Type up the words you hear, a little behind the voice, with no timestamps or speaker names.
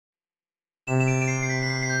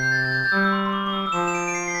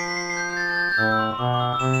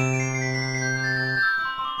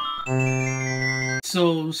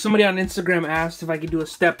So somebody on Instagram asked if I could do a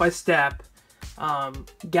step-by-step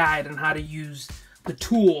guide on how to use the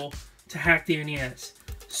tool to hack the NES.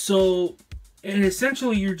 So, and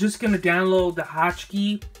essentially you're just going to download the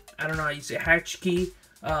Hotchkey, I don't know how you say Hotchkey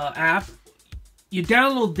app. You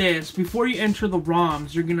download this. Before you enter the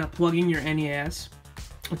ROMs, you're going to plug in your NES.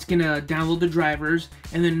 It's going to download the drivers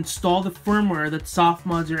and then install the firmware that soft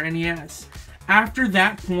mods your NES. After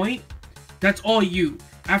that point, that's all you.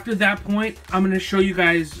 After that point, I'm going to show you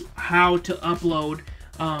guys how to upload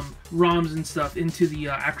ROMs and stuff into the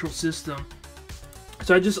actual system.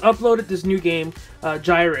 So I just uploaded this new game,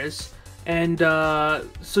 Gyrus, and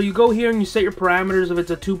so you go here and you set your parameters. If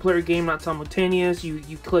it's a two-player game, not simultaneous,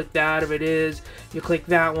 you click that. If it is, you click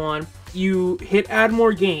that one. You hit add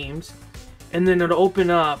more games, and then it'll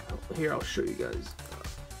open up. Here, I'll show you guys.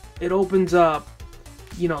 It opens up,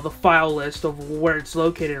 you know, the file list of where it's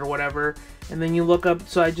located or whatever, and then you look up.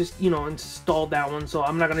 So I just, you know, installed that one, so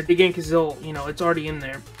I'm not gonna dig in because it'll, you know, it's already in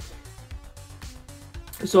there.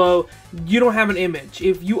 So you don't have an image.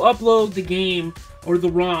 If you upload the game or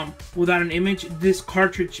the ROM without an image, this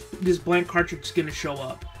cartridge, this blank cartridge is gonna show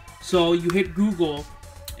up. So you hit Google,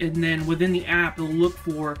 and then within the app it'll look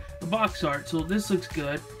for the box art. So this looks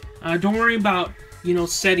good. Don't worry about, you know,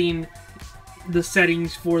 setting the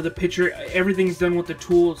settings for the picture. Everything's done with the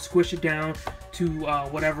tool. Squish it down to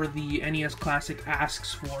whatever the NES Classic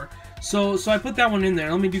asks for. So I put that one in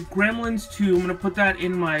there. Let me do Gremlins 2. I'm gonna put that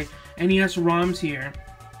in my NES ROMs here.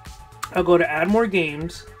 I'll go to add more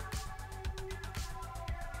games.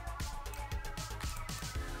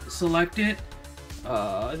 Select it.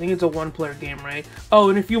 I think it's a one-player game, right? Oh,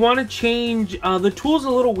 and if you want to change, the tool's a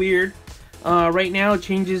little weird. Right now it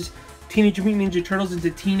changes Teenage Mutant Ninja Turtles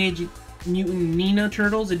into Teenage Mutant Ninja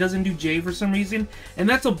Turtles. It doesn't do J for some reason, and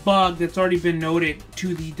that's a bug that's already been noted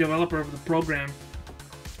to the developer of the program.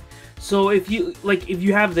 So if you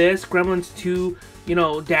have this Gremlins 2, you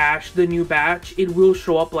know, dash the new batch, it will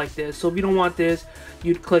show up like this. So if you don't want this,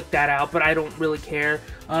 you'd click that out, but I don't really care.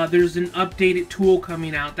 There's an updated tool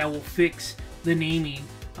coming out that will fix the naming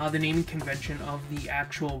convention of the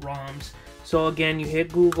actual ROMs. So again, you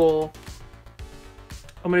hit Google.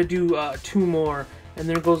 I'm gonna do 2 more, and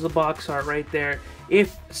there goes the box art right there.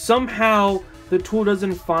 If somehow the tool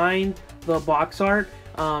doesn't find the box art,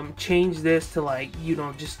 change this to, like, you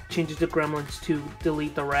know, just change it to Gremlins to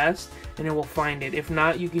delete the rest, and it will find it. If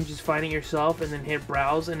not, you can just find it yourself and then hit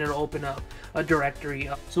browse, and it'll open up a directory.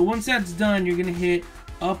 So once that's done, you're gonna hit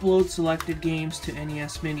upload selected games to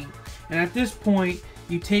NES Mini, and at this point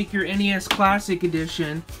you take your NES Classic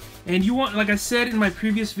Edition, and you want, like I said in my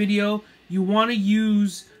previous video, you want to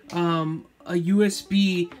use a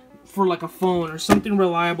USB for like a phone or something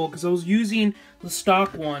reliable, because I was using the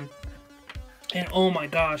stock one, and oh my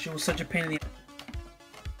gosh, it was such a pain in the ass.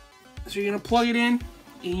 So you're going to plug it in,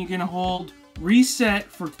 and you're going to hold reset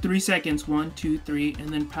for 3 seconds, 1, 2, 3, and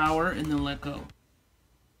then power, and then let go.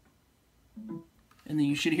 And then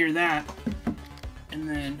you should hear that, and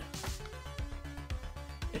then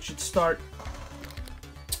it should start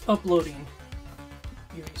uploading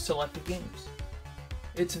your selected games.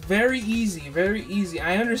 It's very easy, very easy.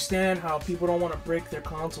 I understand how people don't want to break their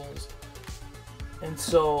consoles, and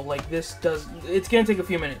so, like, this does, it's gonna take a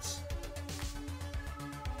few minutes.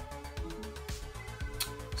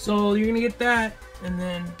 So you're gonna get that, and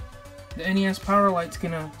then the NES power light's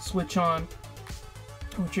gonna switch on.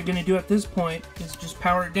 What you're gonna do at this point is just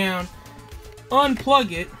power it down,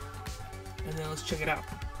 unplug it, and then let's check it out.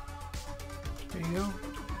 There you go.